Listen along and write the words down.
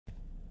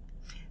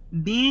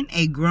Being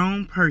a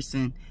grown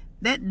person,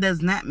 that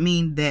does not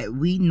mean that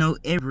we know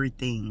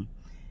everything.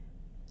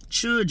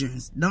 Children,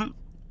 don't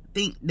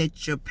think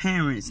that your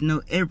parents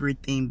know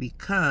everything,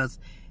 because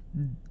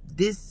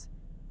this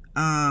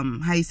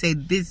how you say,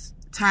 this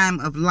time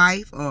of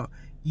life, or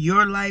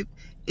your life,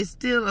 is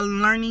still a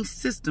learning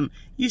system.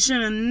 You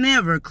should have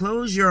never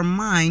closed your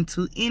mind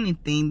to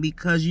anything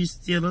because you're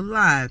still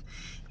alive.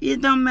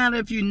 It don't matter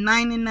if you're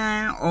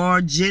 99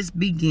 or just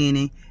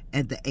beginning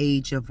at the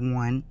age of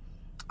 1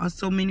 or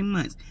so many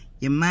months.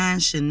 Your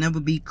mind should never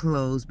be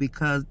closed,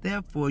 because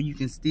therefore you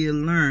can still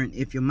learn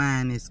if your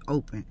mind is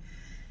open.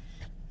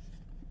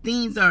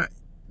 There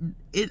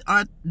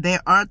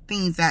are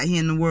things out here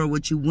in the world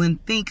which you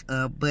wouldn't think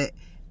of, but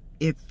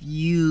if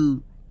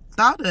you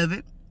thought of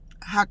it,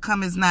 how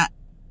come it's not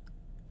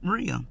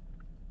real?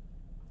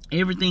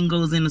 Everything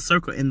goes in a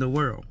circle in the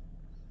world.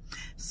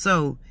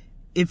 So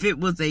if it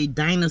was a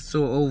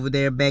dinosaur over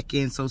there back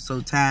in so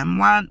time,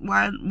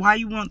 why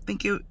you won't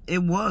think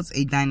it was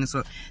a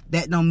dinosaur?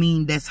 That don't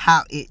mean that's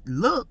how it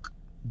looked,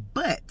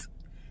 but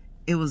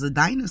it was a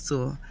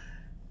dinosaur.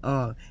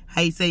 How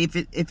you say,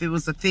 if it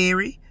was a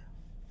fairy,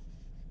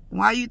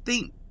 why you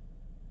think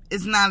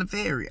it's not a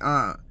fairy?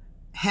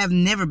 Have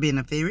never been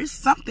a fairy. It's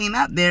something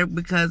out there,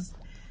 because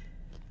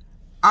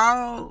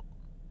all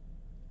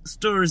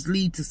stories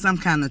lead to some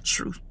kind of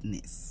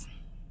truthness.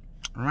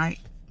 Right?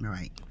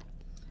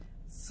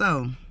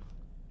 So,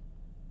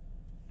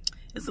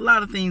 it's a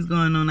lot of things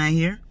going on out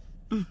here.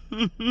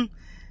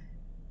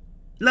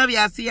 Love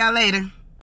y'all. See y'all later.